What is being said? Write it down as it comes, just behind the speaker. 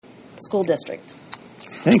School District.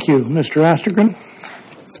 Thank you. Mr. Ostergren.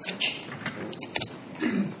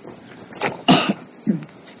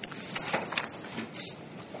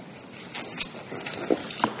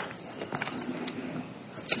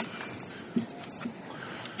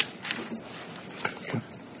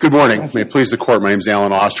 Good morning. May it please the Court, my name is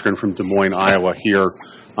Alan Ostergren from Des Moines, Iowa, here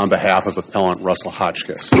on behalf of Appellant Russell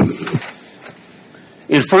Hotchkiss.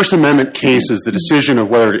 In First Amendment cases, the decision of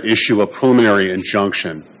whether to issue a preliminary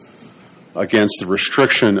injunction against the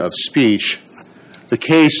restriction of speech, the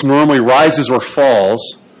case normally rises or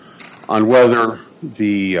falls on whether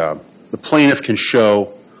the plaintiff can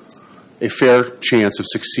show a fair chance of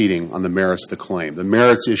succeeding on the merits of the claim. The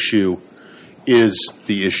merits issue is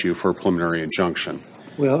the issue for a preliminary injunction.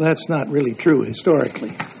 Well, that's not really true historically.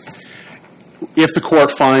 If the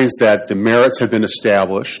court finds that the merits have been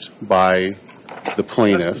established by the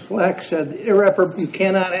plaintiff. Justice Black said you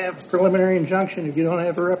cannot have preliminary injunction if you don't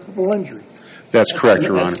have irreparable injury. That's correct,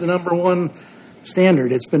 Your Honor. That's the number one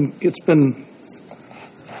standard. It's been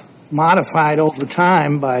modified over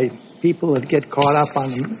time by people that get caught up on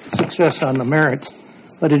success on the merits,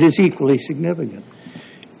 but it is equally significant.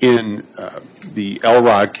 In the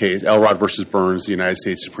Elrod case, Elrod versus Burns, the United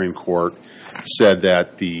States Supreme Court said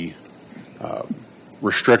that the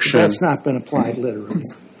restriction... That's not been applied literally.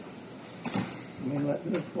 I mean,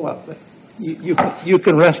 well, you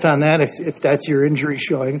can rest on that if that's your injury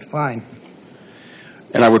showing, fine.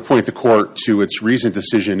 And I would point the court to its recent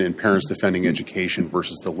decision in Parents Defending Education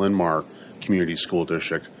versus the Linn-Mar Community School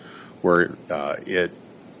District, where it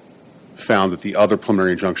found that the other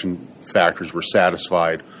preliminary injunction factors were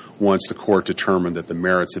satisfied once the court determined that the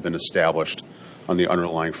merits had been established on the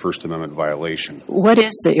underlying First Amendment violation. What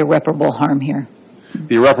is the irreparable harm here?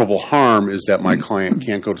 The irreparable harm is that my client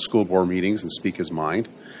can't go to school board meetings and speak his mind.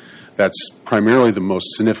 That's primarily the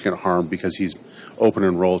most significant harm because he's open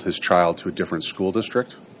enrolled his child to a different school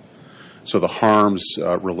district. So the harms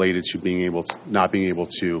related to not being able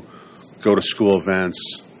to go to school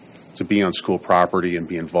events, to be on school property and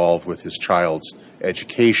be involved with his child's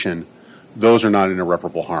education, those are not an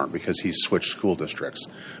irreparable harm because he's switched school districts.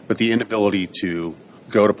 But the inability to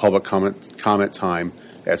go to public comment time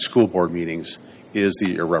at school board meetings is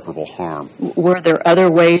the irreparable harm. Were there other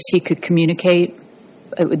ways he could communicate?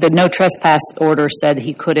 The no trespass order said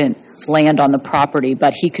he couldn't land on the property,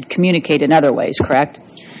 but he could communicate in other ways, correct?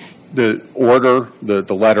 The order,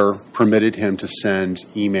 the letter, permitted him to send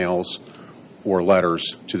emails or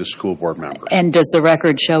letters to the school board members. And does the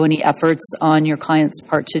record show any efforts on your client's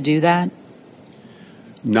part to do that?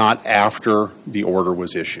 Not after the order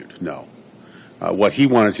was issued, no. What he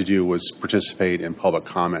wanted to do was participate in public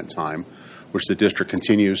comment time, which the district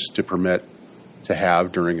continues to permit to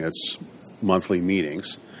have during its monthly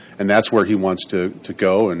meetings. And that's where he wants to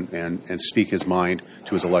go and speak his mind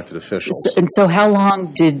to his elected officials. And so how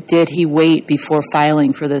long did he wait before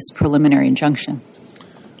filing for this preliminary injunction?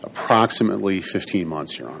 Approximately 15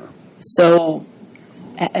 months, Your Honor. So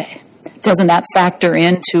doesn't that factor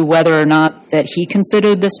into whether or not that he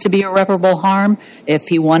considered this to be irreparable harm? If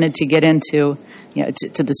he wanted to get into,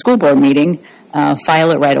 to the school board meeting,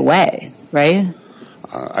 file it right away, right?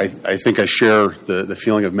 I think I share the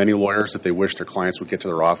feeling of many lawyers that they wish their clients would get to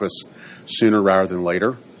their office sooner rather than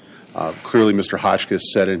later. Clearly, Mr.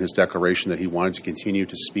 Hotchkiss said in his declaration that he wanted to continue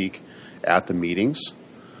to speak at the meetings,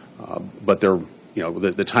 but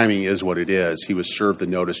the timing is what it is. He was served the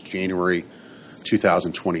notice January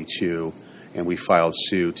 2022, and we filed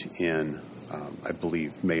suit in, I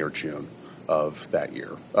believe, May or June of that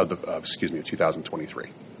year, of 2023.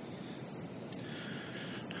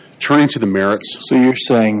 Turning to the merits. So you're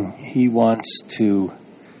saying he wants to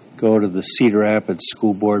go to the Cedar Rapids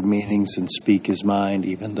school board meetings and speak his mind,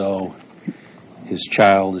 even though his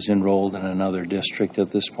child is enrolled in another district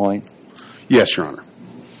at this point? Yes, Your Honor.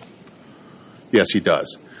 Yes, he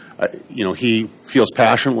does. He feels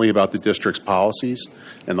passionately about the district's policies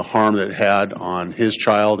and the harm that it had on his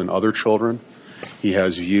child and other children. He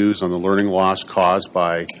has views on the learning loss caused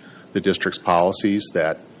by the district's policies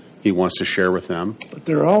that he wants to share with them. But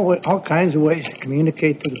there are all kinds of ways to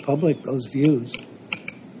communicate to the public those views.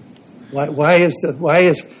 Why is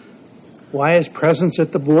presence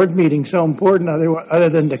at the board meeting so important other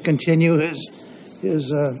than to continue his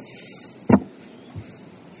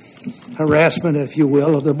harassment, if you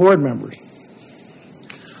will, of the board members?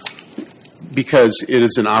 Because it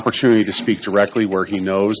is an opportunity to speak directly where he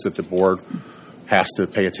knows that the board has to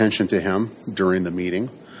pay attention to him during the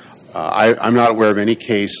meeting. I'm not aware of any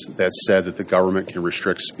case that said that the government can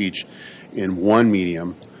restrict speech in one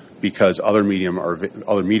medium because other media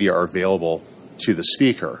are available to the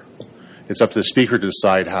speaker. It's up to the speaker to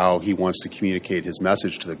decide how he wants to communicate his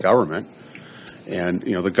message to the government. And,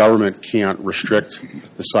 the government can't restrict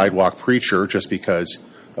the sidewalk preacher just because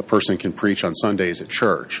a person can preach on Sundays at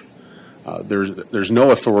church. There's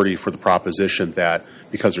no authority for the proposition that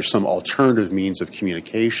because there's some alternative means of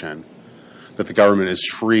communication, that the government is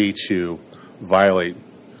free to violate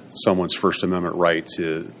someone's First Amendment right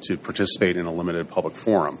to participate in a limited public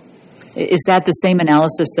forum. Is that the same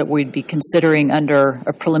analysis that we'd be considering under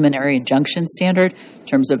a preliminary injunction standard in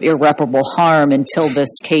terms of irreparable harm until this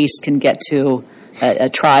case can get to a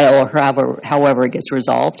trial or however it gets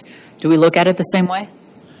resolved? Do we look at it the same way?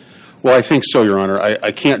 Well, I think so, Your Honor.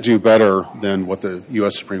 I can't do better than what the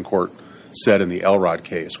U.S. Supreme Court said in the Elrod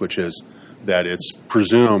case, which is that it's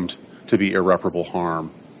presumed to be irreparable harm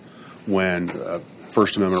when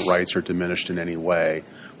First Amendment rights are diminished in any way,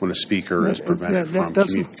 when a speaker is prevented from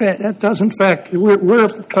communicating. That doesn't factor. We're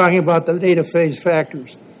talking about the data phase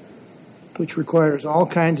factors, which requires all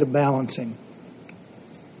kinds of balancing.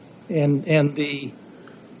 And the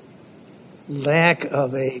lack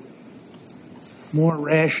of a more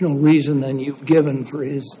rational reason than you've given for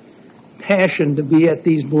his passion to be at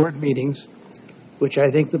these board meetings, which I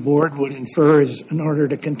think the board would infer is in order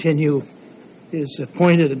to continue his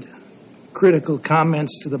appointed critical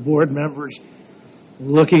comments to the board members,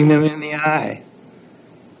 looking them in the eye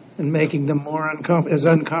and making them more as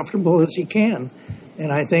uncomfortable as he can.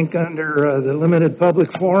 And I think under the limited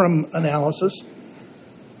public forum analysis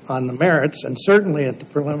on the merits, and certainly at the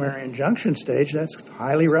preliminary injunction stage, that's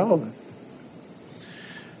highly relevant.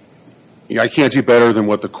 I can't do better than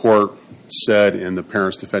what the court said in the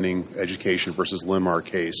Parents Defending Education versus Linmar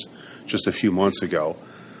case just a few months ago,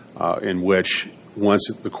 in which once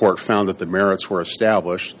the court found that the merits were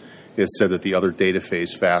established, it said that the other data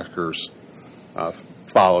phase factors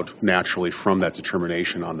followed naturally from that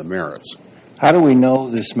determination on the merits. How do we know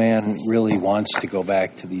this man really wants to go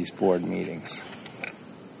back to these board meetings?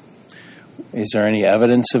 Is there any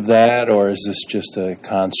evidence of that, or is this just a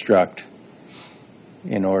construct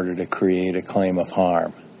in order to create a claim of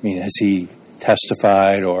harm? I mean, has he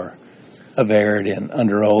testified or averred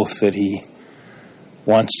under oath that he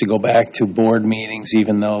wants to go back to board meetings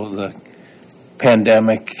even though the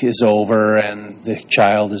pandemic is over and the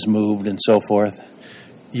child is moved and so forth?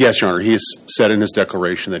 Yes, Your Honor. He has said in his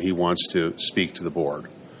declaration that he wants to speak to the board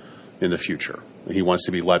in the future, and he wants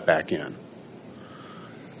to be let back in.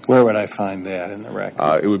 Where would I find that in the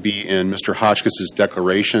record? It would be in Mr. Hotchkiss's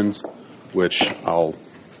declaration, which I'll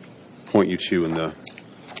point you to in the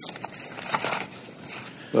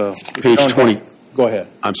page 20. Go ahead.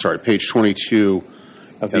 I'm sorry, page 22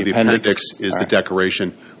 of the appendix is the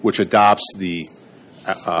declaration, which adopts the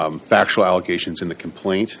factual allegations in the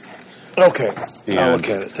complaint. Okay, and I'll look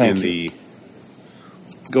at it. Thank you. The,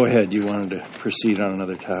 Go ahead. You wanted to proceed on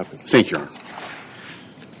another topic. Thank you, Your Honor.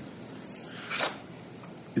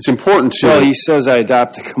 It's important to... Well, he says I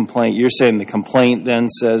adopt the complaint. You're saying the complaint then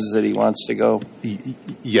says that he wants to go?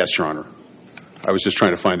 Yes, Your Honor. I was just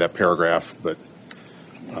trying to find that paragraph, but...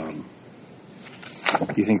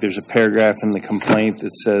 Do you think there's a paragraph in the complaint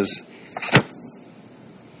that says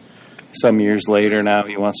some years later now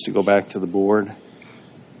he wants to go back to the board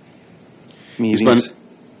meetings?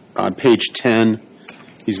 On page 10,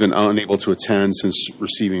 he's been unable to attend since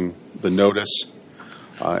receiving the notice.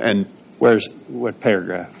 And what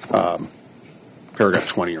paragraph? Paragraph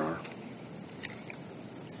 20, Your Honor.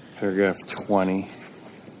 Paragraph 20.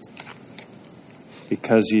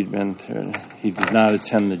 Because he did not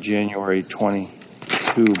attend the January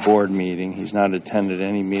 22 board meeting. He's not attended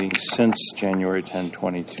any meeting since January 10,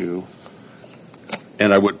 22.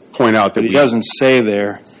 And I would point out that he doesn't say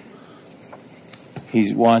there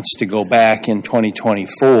he wants to go back in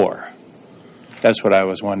 2024. That's what I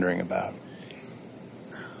was wondering about.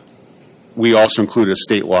 We also included a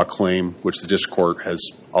state law claim, which the district court has,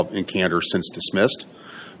 in candor, since dismissed,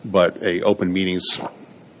 but a open meetings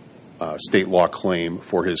state law claim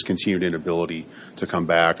for his continued inability to come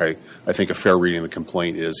back. I think a fair reading of the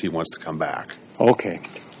complaint is he wants to come back. Okay.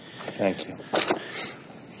 Thank you.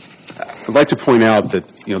 I'd like to point out that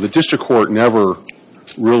the district court never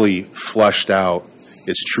really fleshed out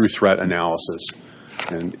its true threat analysis,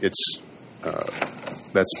 and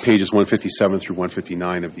that's pages 157 through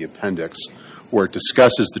 159 of the appendix, where it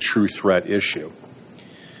discusses the true threat issue.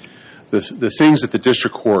 The things that the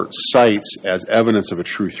district court cites as evidence of a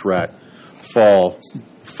true threat fall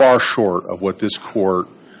far short of what this court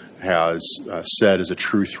has said is a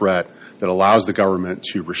true threat that allows the government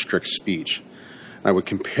to restrict speech. I would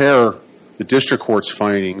compare the district court's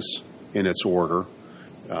findings in its order,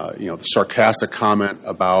 the sarcastic comment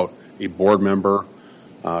about a board member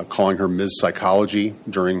calling her Ms. Psychology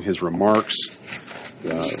during his remarks.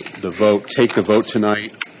 The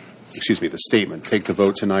statement, take the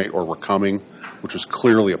vote tonight or we're coming, which was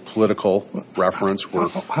clearly a political reference. Why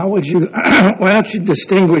don't you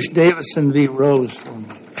distinguish Davison v. Rose for me?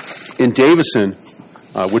 In Davison,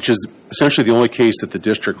 which is essentially the only case that the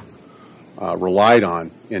district relied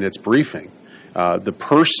on in its briefing, the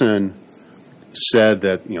person said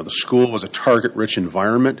that the school was a target-rich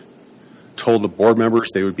environment, told the board members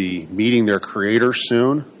they would be meeting their creator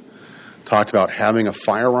soon, talked about having a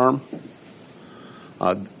firearm.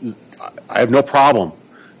 I have no problem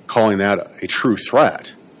calling that a true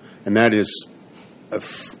threat, and that is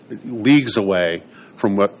leagues away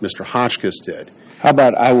from what Mr. Hotchkiss did. How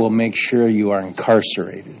about I will make sure you are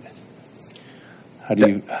incarcerated?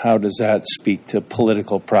 How does that speak to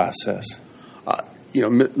political process?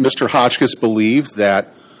 Mr. Hotchkiss believed that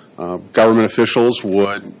government officials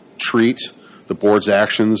would treat the board's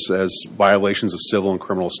actions as violations of civil and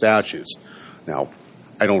criminal statutes. Now,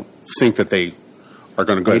 I don't think that they are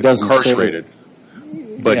going to get incarcerated.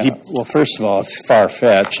 Well, first of all, it's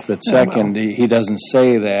far-fetched, but second, he doesn't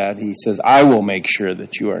say that. He says, I will make sure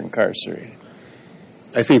that you are incarcerated.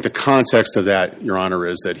 I think the context of that, Your Honor,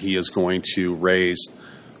 is that he is going to raise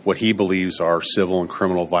what he believes are civil and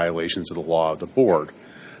criminal violations of the law of the board.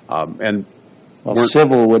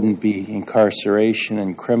 Civil wouldn't be incarceration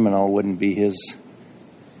and criminal wouldn't be his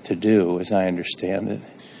to do, as I understand it.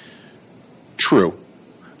 True.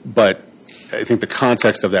 But I think the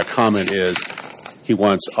context of that comment is he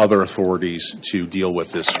wants other authorities to deal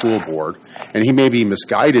with this school board. And he may be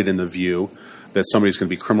misguided in the view that somebody's going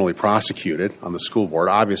to be criminally prosecuted on the school board.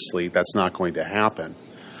 Obviously, that's not going to happen.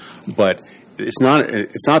 But it's not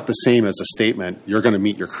the same as a statement, you're going to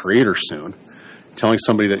meet your creator soon, telling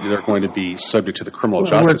somebody that they're going to be subject to the criminal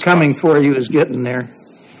justice process. We're coming for you is getting there.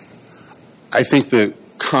 I think the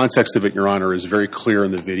context of it, Your Honor, is very clear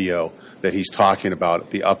in the video that he's talking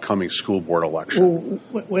about the upcoming school board election.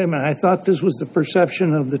 Well, wait a minute. I thought this was the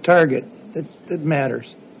perception of the target that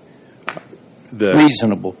matters. The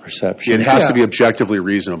reasonable perception. It has to be objectively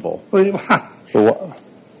reasonable.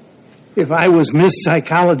 If I was Ms.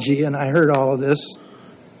 Psychology and I heard all of this,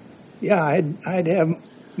 I'd have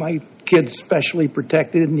my kids specially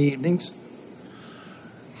protected in the evenings.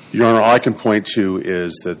 Your Honor, all I can point to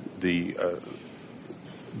is that the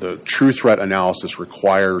true threat analysis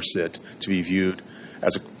requires it to be viewed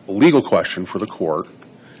as a legal question for the court,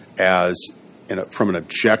 as from an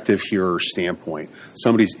objective hearer standpoint.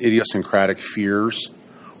 Somebody's idiosyncratic fears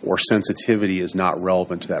or sensitivity is not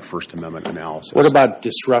relevant to that First Amendment analysis. What about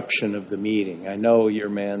disruption of the meeting? I know your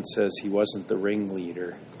man says he wasn't the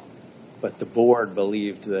ringleader, but the board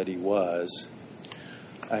believed that he was.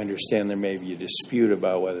 I understand there may be a dispute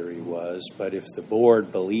about whether he was, but if the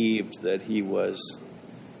board believed that he was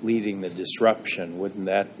leading the disruption, wouldn't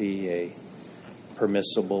that be a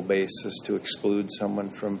permissible basis to exclude someone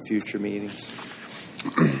from future meetings?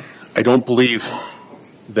 I don't believe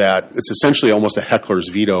that. It's essentially almost a heckler's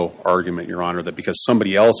veto argument, Your Honor, that because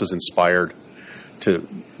somebody else is inspired to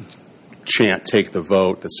chant, take the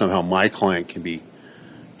vote, that somehow my client can be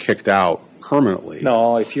kicked out permanently.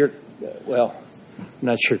 No, I'm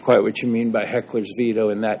not sure quite what you mean by heckler's veto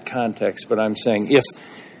in that context, but I'm saying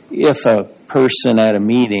if a person at a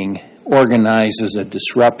meeting organizes a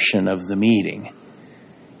disruption of the meeting,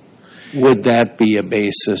 would that be a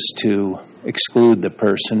basis to exclude the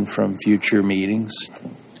person from future meetings?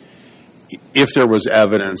 If there was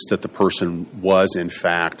evidence that the person was, in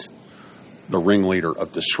fact, the ringleader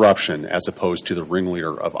of disruption as opposed to the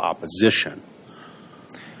ringleader of opposition,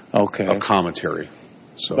 of commentary.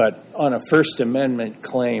 So, but on a First Amendment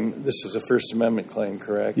claim, this is a First Amendment claim,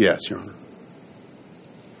 correct? Yes, Your Honor.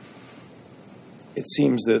 It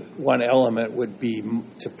seems that one element would be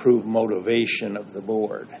to prove motivation of the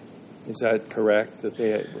board. Is that correct, that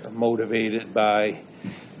they are motivated by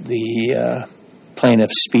the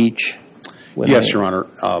plaintiff's speech? Yes, Your Honor.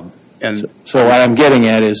 So what I'm getting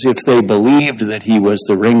at is if they believed that he was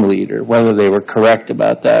the ringleader, whether they were correct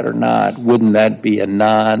about that or not, wouldn't that be a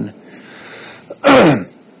non-First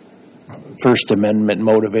Amendment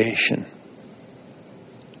motivation?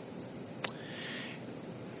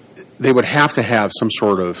 They would have to have some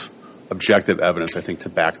sort of objective evidence, I think, to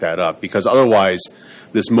back that up, because otherwise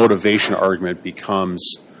this motivation argument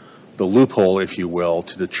becomes the loophole, if you will,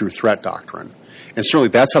 to the true threat doctrine. And certainly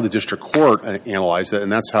that's how the district court analyzed it,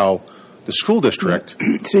 and that's how the school district...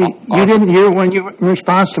 See, you didn't hear when you, in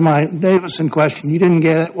response to my Davison question, you didn't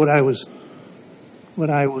get what I was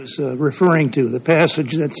referring to, the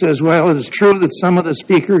passage that says, well, it is true that some of the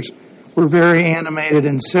speakers were very animated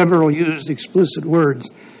and several used explicit words.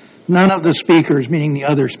 none of the speakers, meaning the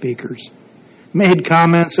other speakers, made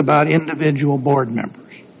comments about individual board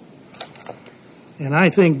members. And I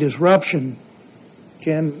think disruption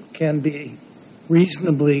can be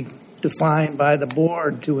reasonably defined by the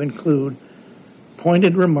board to include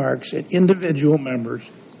pointed remarks at individual members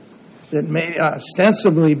that may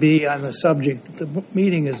ostensibly be on the subject that the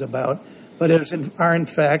meeting is about, but are in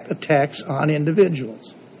fact attacks on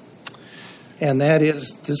individuals. And that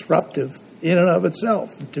is disruptive in and of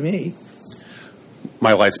itself, to me.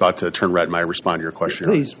 My light's about to turn red. May I respond to your question?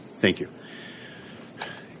 Please. Thank you.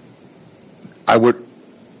 I'd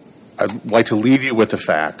like to leave you with the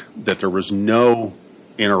fact that there was no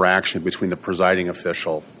interaction between the presiding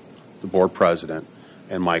official, the board president,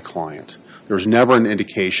 and my client. There was never an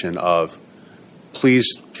indication of, please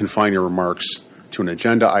confine your remarks to an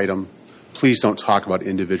agenda item. Please don't talk about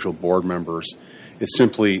individual board members. It's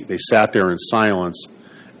simply they sat there in silence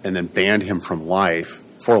and then banned him from life,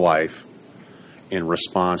 for life, in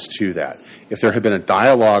response to that. If there had been a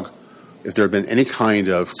dialogue, if there had been any kind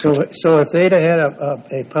of... So if they'd had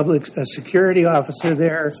a security officer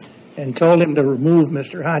there and told him to remove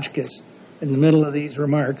Mr. Hotchkiss in the middle of these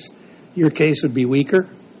remarks, your case would be weaker?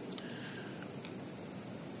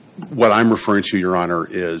 What I'm referring to, Your Honor,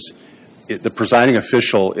 is the presiding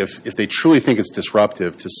official, if they truly think it's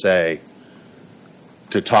disruptive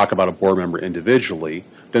to talk about a board member individually,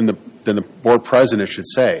 then the board president should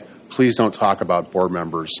say, please don't talk about board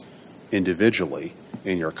members individually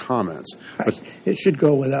in your comments. But it should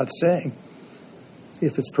go without saying,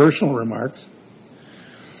 if it's personal remarks.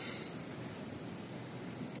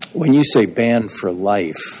 When you say banned for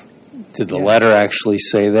life, did the letter actually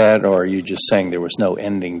say that, or are you just saying there was no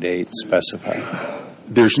ending date specified?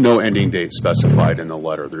 There's no ending date specified in the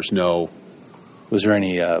letter. Was there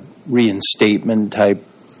any reinstatement type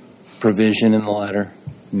provision in the letter?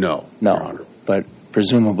 No, No, Your Honor. but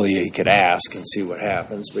presumably he could ask and see what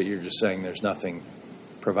happens, but you're just saying there's nothing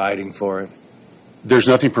providing for it? There's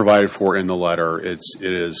nothing provided for in the letter. It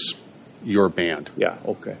is you're banned. Yeah,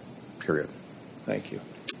 okay. Period. Thank you.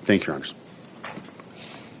 Thank you, Your Honors.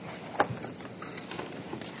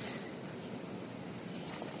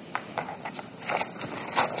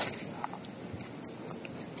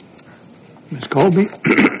 Ms. Colby?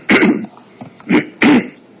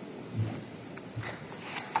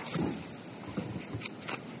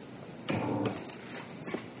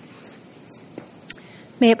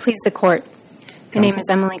 May it please the Court. My name is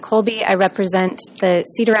Emily Colby. I represent the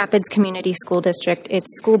Cedar Rapids Community School District,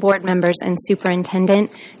 its school board members, and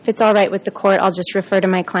superintendent. If it's all right with the Court, I'll just refer to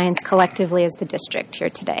my clients collectively as the district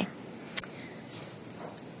here today.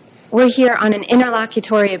 We're here on an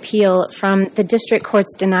interlocutory appeal from the district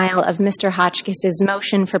court's denial of Mr. Hotchkiss's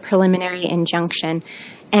motion for preliminary injunction.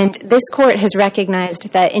 And this court has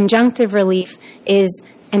recognized that injunctive relief is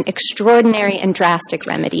an extraordinary and drastic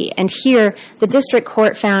remedy. And here, the district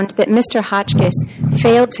court found that Mr. Hotchkiss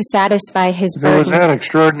failed to satisfy his burden. If it was that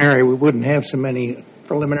extraordinary, we wouldn't have so many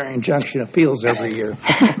preliminary injunction appeals every year.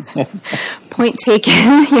 Point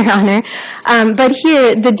taken, Your Honor. But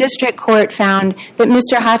here, the district court found that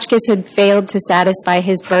Mr. Hotchkiss had failed to satisfy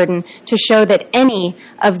his burden to show that any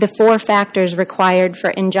of the four factors required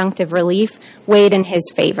for injunctive relief weighed in his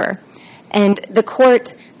favor. And the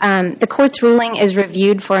court's ruling is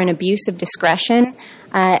reviewed for an abuse of discretion,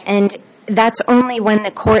 and that's only when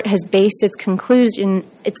the court has based its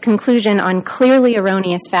conclusion on clearly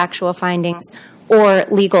erroneous factual findings or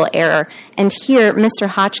legal error. And here, Mr.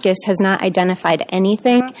 Hotchkiss has not identified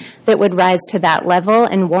anything that would rise to that level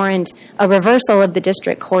and warrant a reversal of the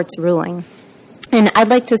district court's ruling. And I'd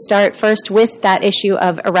like to start first with that issue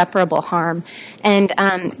of irreparable harm. And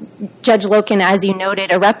Judge Loken, as you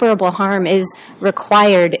noted, irreparable harm is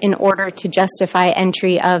required in order to justify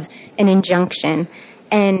entry of an injunction.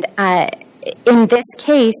 And in this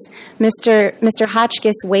case, Mr.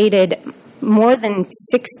 Hotchkiss waited more than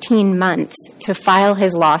 16 months to file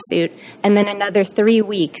his lawsuit and then another 3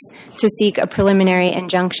 weeks to seek a preliminary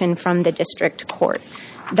injunction from the district court.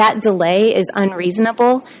 That delay is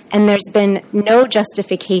unreasonable, and there's been no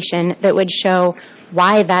justification that would show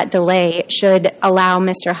why that delay should allow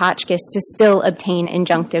Mr. Hotchkiss to still obtain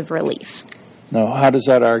injunctive relief. Now, how does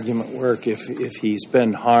that argument work if he's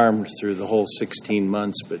been harmed through the whole 16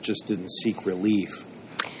 months but just didn't seek relief?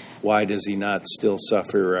 Why does he not still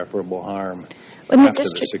suffer irreparable harm after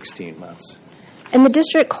the 16 months? And the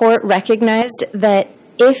district court recognized that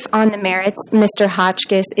if on the merits Mr.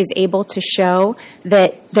 Hotchkiss is able to show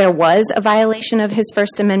that there was a violation of his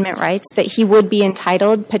First Amendment rights, that he would be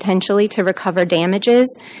entitled potentially to recover damages,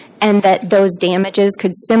 and that those damages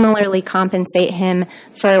could similarly compensate him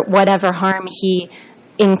for whatever harm he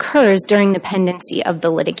incurs during the pendency of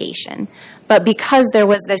the litigation. But because there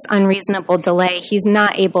was this unreasonable delay, he's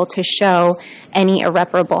not able to show any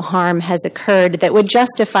irreparable harm has occurred that would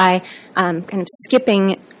justify kind of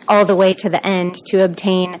skipping all the way to the end to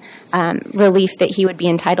obtain relief that he would be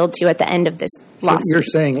entitled to at the end of this lawsuit. So you're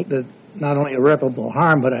saying that not only irreparable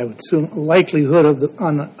harm, but I would assume likelihood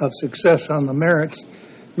of success on the merits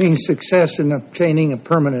means success in obtaining a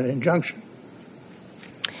permanent injunction.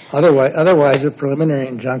 Otherwise, a preliminary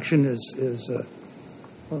injunction is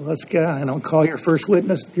well, let's get on. I'll call your first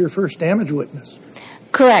witness, your first damage witness.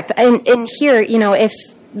 Correct. And here,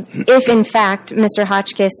 if in fact Mr.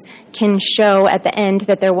 Hotchkiss can show at the end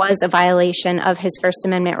that there was a violation of his First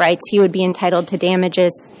Amendment rights, he would be entitled to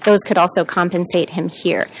damages. Those could also compensate him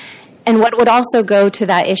here. And what would also go to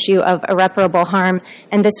that issue of irreparable harm,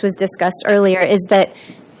 and this was discussed earlier, is that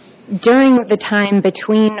during the time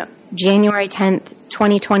between January 10th,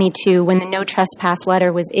 2022, when the no trespass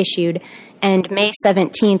letter was issued, and May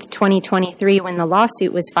 17th, 2023, when the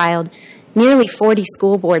lawsuit was filed, nearly 40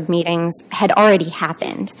 school board meetings had already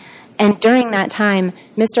happened. And during that time,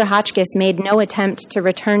 Mr. Hotchkiss made no attempt to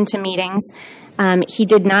return to meetings. He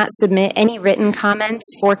did not submit any written comments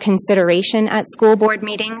for consideration at school board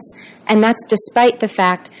meetings, and that's despite the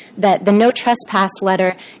fact that the no trespass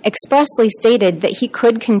letter expressly stated that he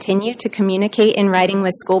could continue to communicate in writing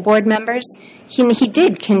with school board members. He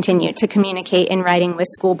did continue to communicate in writing with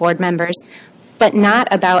school board members, but not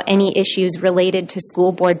about any issues related to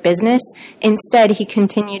school board business. Instead, he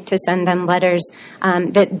continued to send them letters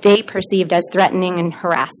that they perceived as threatening and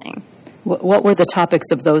harassing. What were the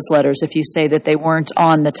topics of those letters, if you say that they weren't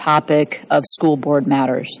on the topic of school board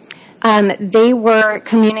matters? They were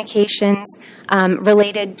communications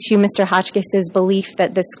related to Mr. Hotchkiss's belief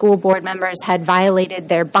that the school board members had violated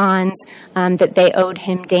their bonds, that they owed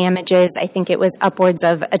him damages. I think it was upwards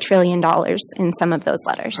of $1 trillion in some of those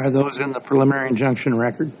letters. Are those in the preliminary injunction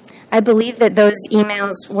record? I believe that those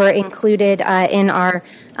emails were included in our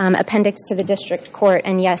appendix to the district court,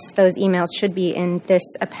 and yes, those emails should be in this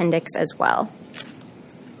appendix as well.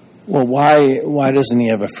 Well, why doesn't he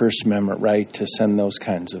have a First Amendment right to send those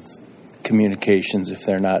kinds of communications if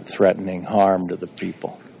they're not threatening harm to the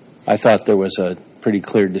people? I thought there was a pretty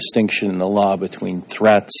clear distinction in the law between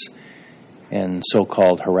threats and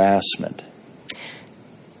so-called harassment.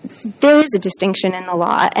 There is a distinction in the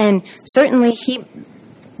law, and certainly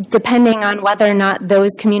depending on whether or not those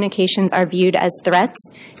communications are viewed as threats,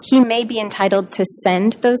 he may be entitled to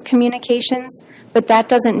send those communications, but that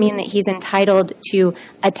doesn't mean that he's entitled to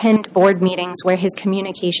attend board meetings where his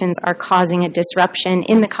communications are causing a disruption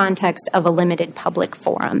in the context of a limited public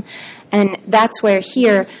forum. And that's where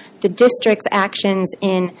here the district's actions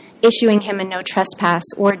in issuing him a no trespass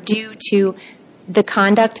were due to the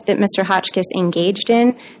conduct that Mr. Hotchkiss engaged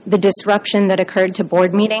in, the disruption that occurred to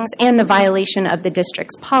board meetings, and the violation of the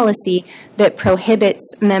district's policy that prohibits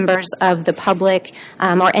members of the public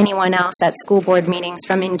or anyone else at school board meetings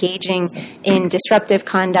from engaging in disruptive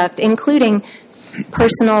conduct, including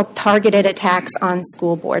personal targeted attacks on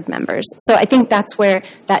school board members. So I think that's where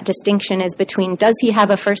that distinction is between, does he have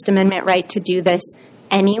a First Amendment right to do this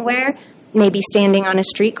anywhere, maybe standing on a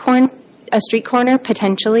street corner,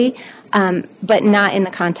 potentially, but not in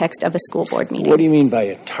the context of a school board meeting. What do you mean by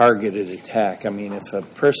a targeted attack? I mean, if a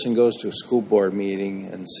person goes to a school board meeting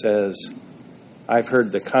and says, I've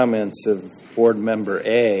heard the comments of board member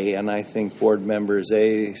A, and I think board member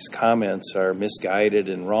A's comments are misguided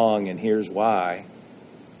and wrong, and here's why,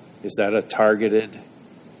 is that a targeted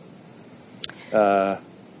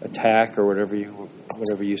attack or whatever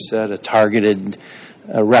you said, a targeted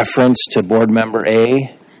reference to board member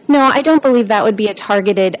A? No, I don't believe that would be a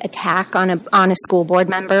targeted attack on a school board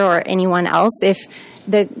member or anyone else. If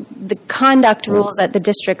the conduct rules at the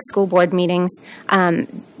district school board meetings,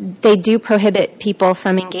 they do prohibit people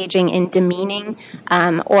from engaging in demeaning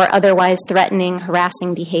or otherwise threatening,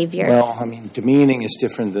 harassing behavior. Well, I mean, demeaning is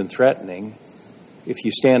different than threatening. If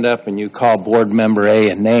you stand up and you call board member A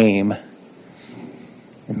a name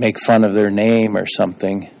and make fun of their name or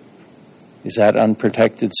something, is that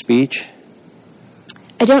unprotected speech?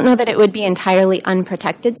 I don't know that it would be entirely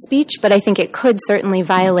unprotected speech, but I think it could certainly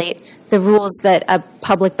violate the rules that a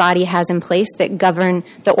public body has in place that govern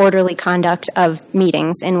the orderly conduct of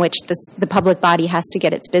meetings in which the public body has to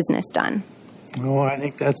get its business done. Oh, I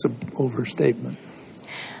think that's an overstatement.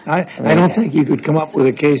 I don't think you could come up with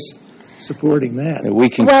a case supporting that. We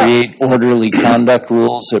can create orderly conduct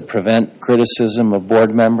rules that prevent criticism of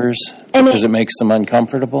board members because it makes them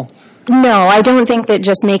uncomfortable? No, I don't think that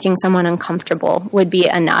just making someone uncomfortable would be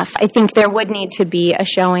enough. I think there would need to be a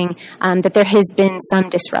showing that there has been some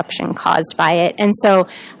disruption caused by it. And so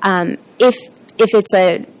if if it's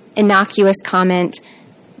a innocuous comment,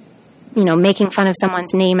 making fun of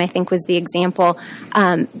someone's name, I think was the example,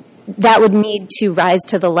 that would need to rise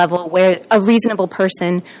to the level where a reasonable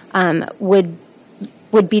person would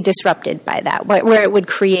be disrupted by that, where it would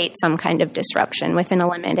create some kind of disruption within a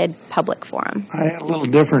limited public forum. I had a little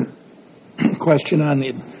different question on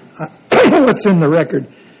the what's in the record.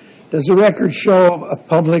 Does the record show a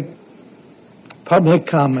public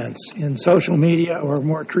comments in social media or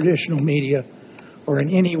more traditional media or in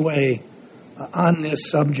any way on this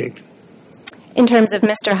subject? In terms of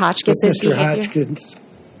Mr. Hotchkiss's behavior? Mr. Hotchkiss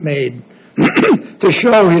made to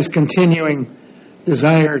show his continuing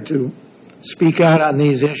desire to speak out on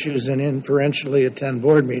these issues and inferentially attend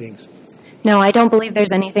board meetings. No, I don't believe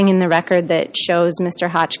there's anything in the record that shows Mr.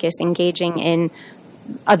 Hotchkiss engaging in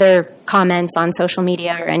other comments on social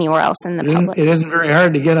media or anywhere else in the public. It isn't very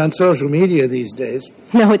hard to get on social media these days.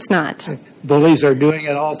 No, it's not. Bullies are doing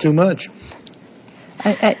it all too much.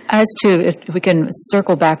 As to, if we can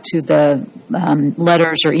circle back to the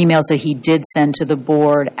letters or emails that he did send to the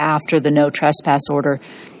board after the no trespass order,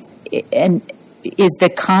 and is the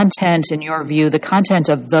content, in your view, the content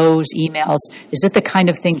of those emails, is it the kind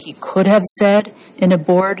of thing he could have said in a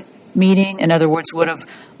board meeting? In other words,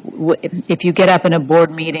 if you get up in a board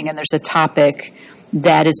meeting and there's a topic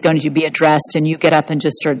that is going to be addressed and you get up and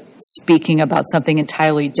just start speaking about something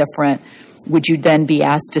entirely different, would you then be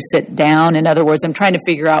asked to sit down? In other words, I'm trying to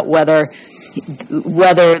figure out whether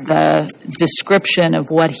the description of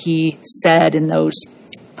what he said in those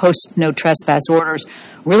post-no trespass orders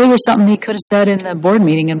really was something he could have said in the board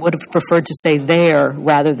meeting and would have preferred to say there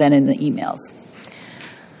rather than in the emails.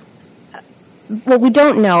 Well, we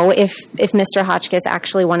don't know if Mr. Hotchkiss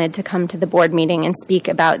actually wanted to come to the board meeting and speak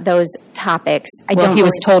about those topics. He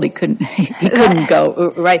was told he couldn't. He couldn't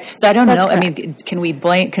go, right? So I don't know. Correct. I mean, can we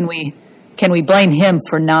blame him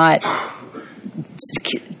for not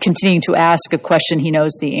continuing to ask a question he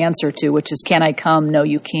knows the answer to, which is, can I come? No,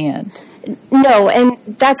 you can't. No, and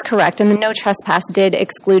that's correct. And the no trespass did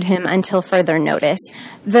exclude him until further notice.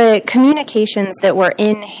 The communications that were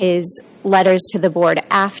in his letters to the board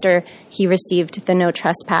after he received the no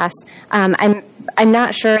trespass, I'm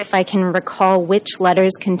not sure if I can recall which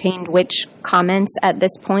letters contained which comments at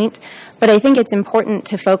this point, but I think it's important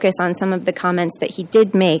to focus on some of the comments that he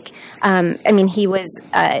did make. He was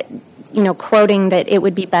quoting that it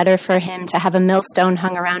would be better for him to have a millstone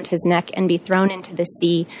hung around his neck and be thrown into the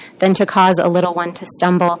sea than to cause a little one to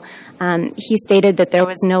stumble. He stated that there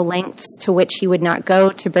was no lengths to which he would not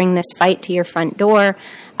go to bring this fight to your front door.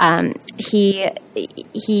 He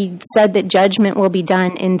said that judgment will be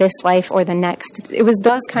done in this life or the next. It was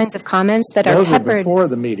those kinds of comments that are peppered. Those were before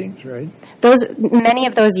the meetings, right? Many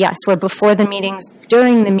of those, yes, were before the meetings,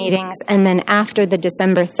 during the meetings, and then after the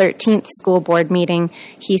December 13th school board meeting,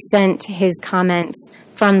 he sent his comments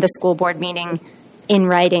from the school board meeting in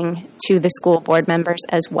writing to the school board members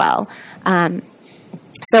as well.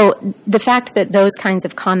 So the fact that those kinds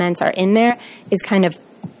of comments are in there is kind of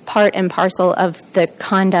part and parcel of the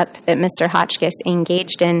conduct that Mr. Hotchkiss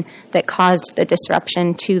engaged in that caused the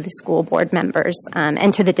disruption to the school board members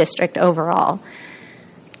and to the district overall.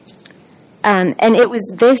 And it was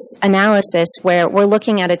this analysis where we're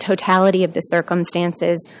looking at a totality of the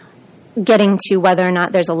circumstances, getting to whether or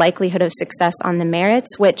not there's a likelihood of success on the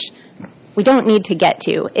merits, which we don't need to get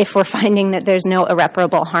to. If we're finding that there's no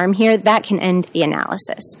irreparable harm here, that can end the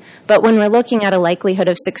analysis. But when we're looking at a likelihood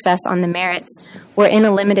of success on the merits, we're in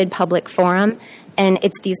a limited public forum, and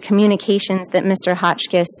it's these communications that Mr.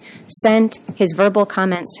 Hotchkiss sent, his verbal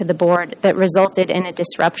comments to the board, that resulted in a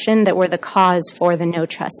disruption that were the cause for the no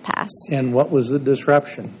trespass. And what was the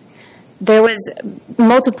disruption? There was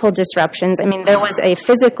multiple disruptions. There was a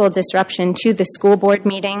physical disruption to the school board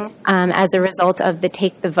meeting as a result of the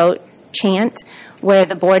take the vote chant, where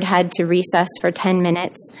the board had to recess for 10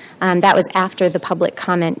 minutes. That was after the public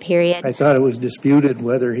comment period. I thought it was disputed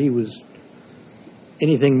whether he was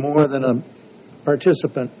anything more than a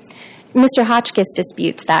participant. Mr. Hotchkiss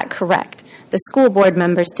disputes that, correct. The school board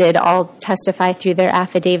members did all testify through their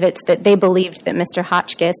affidavits that they believed that Mr.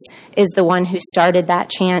 Hotchkiss is the one who started that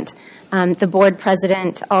chant. The board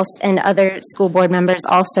president and other school board members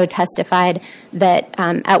also testified that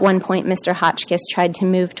at one point Mr. Hotchkiss tried to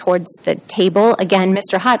move towards the table. Again,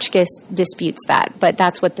 Mr. Hotchkiss disputes that, but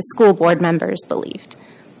that's what the school board members believed.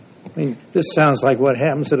 This sounds like what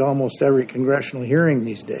happens at almost every congressional hearing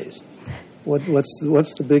these days. What's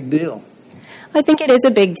the big deal? I think it is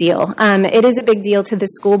a big deal. It is a big deal to the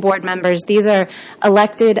school board members. These are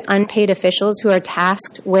elected, unpaid officials who are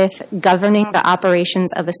tasked with governing the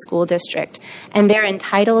operations of a school district, and they're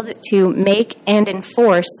entitled to make and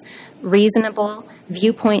enforce reasonable,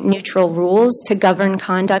 viewpoint-neutral rules to govern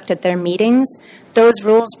conduct at their meetings. Those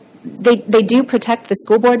rules, they do protect the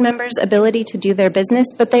school board members' ability to do their business,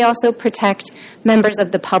 but they also protect members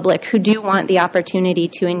of the public who do want the opportunity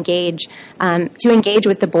to engage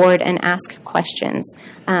with the board and ask questions.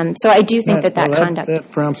 So I do think that conduct...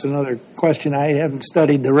 That prompts another question. I haven't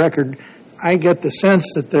studied the record. I get the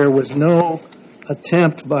sense that there was no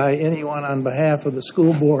attempt by anyone on behalf of the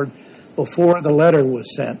school board before the letter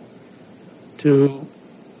was sent to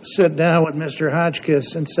sit down with Mr.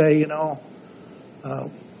 Hotchkiss and say,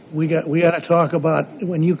 we got to talk about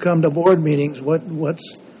when you come to board meetings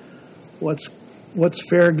what's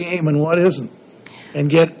fair game and what isn't,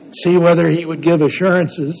 and see whether he would give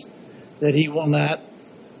assurances that he will not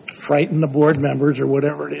frighten the board members or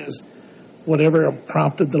whatever it is, whatever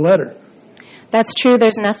prompted the letter. That's true.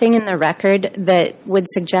 There's nothing in the record that would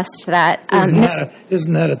suggest that.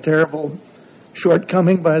 Isn't that a terrible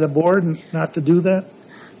shortcoming by the board not to do that?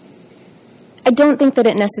 I don't think that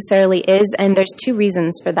it necessarily is, and there's two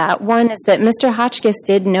reasons for that. One is that Mr. Hotchkiss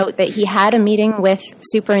did note that he had a meeting with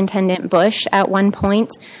Superintendent Bush at one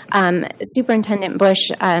point. Superintendent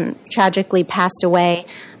Bush tragically passed away,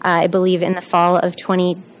 I believe, in the fall of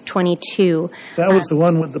 2022. That was the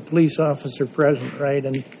one with the police officer present, right?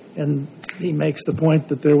 And he makes the point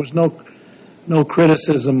that there was no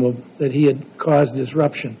criticism that he had caused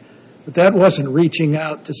disruption. But that wasn't reaching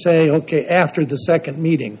out to say, okay, after the second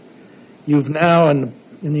meeting, you've now, in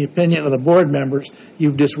the opinion of the board members,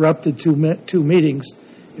 you've disrupted two meetings.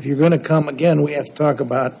 If you're going to come again, we have to talk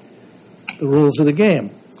about the rules of the game.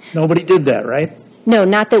 Nobody did that, right? No,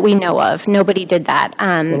 not that we know of. Nobody did that.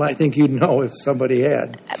 Well, I think you'd know if somebody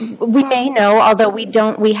had. We may know, although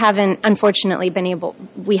we haven't, unfortunately,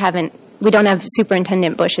 we don't have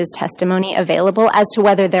Superintendent Bush's testimony available as to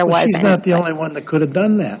whether there was any. She's not the only one that could have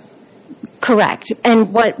done that. Correct.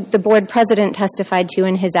 And what the board president testified to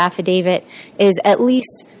in his affidavit is, at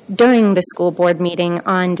least during the school board meeting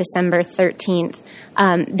on December 13th,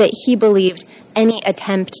 that he believed any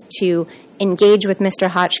attempt to engage with Mr.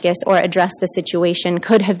 Hotchkiss or address the situation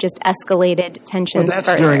could have just escalated tensions further.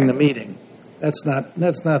 Well, that's during the meeting. That's not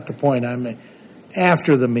the point I made.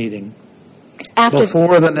 After the meeting.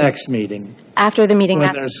 Before the next meeting. After the meeting.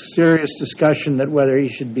 When there's serious discussion that whether he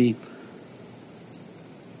should be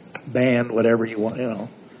banned, whatever you want,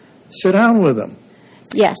 sit down with him.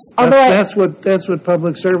 Yes. That's what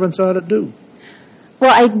public servants ought to do.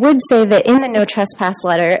 Well, I would say that in the no trespass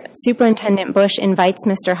letter, Superintendent Bush invites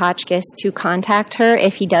Mr. Hotchkiss to contact her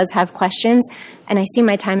if he does have questions. And I see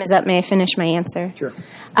my time is up. May I finish my answer? Sure.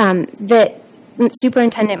 That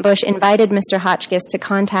Superintendent Bush invited Mr. Hotchkiss to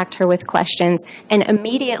contact her with questions, and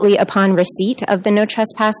immediately upon receipt of the no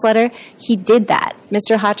trespass letter, he did that.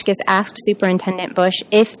 Mr. Hotchkiss asked Superintendent Bush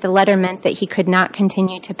if the letter meant that he could not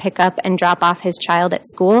continue to pick up and drop off his child at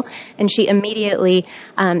school, and she immediately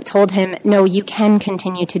told him, no, you can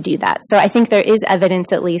continue to do that. So I think there is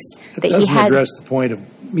evidence, at least, that he had... It doesn't address the point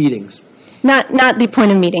of meetings. Not the point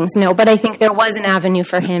of meetings, no, but I think there was an avenue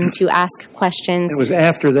for him to ask questions. It was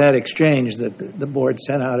after that exchange that the board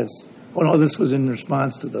sent out its... Oh, no, this was in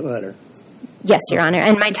response to the letter. Yes, Your Honor,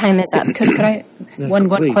 and my time is up. Could I... One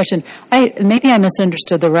question. Maybe I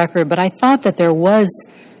misunderstood the record, but I thought that there was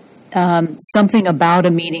something about a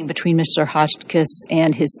meeting between Mr. Hotchkiss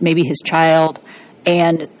and maybe his child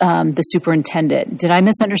and the superintendent. Did I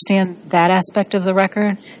misunderstand that aspect of the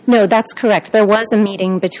record? No, that's correct. There was a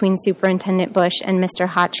meeting between Superintendent Bush and Mr.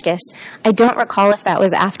 Hotchkiss. I don't recall if that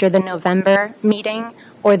was after the November meeting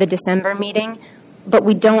or the December meeting, but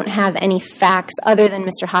we don't have any facts other than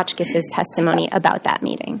Mr. Hotchkiss's testimony about that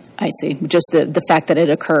meeting. I see. Just the fact that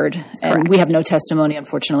it occurred. Correct. And we have no testimony,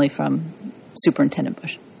 unfortunately, from Superintendent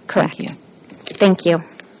Bush. Correct. Thank you. Thank you.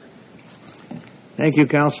 Thank you,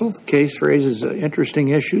 counsel. The case raises interesting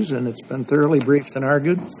issues, and it's been thoroughly briefed and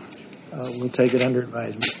argued. We'll take it under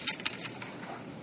advisement.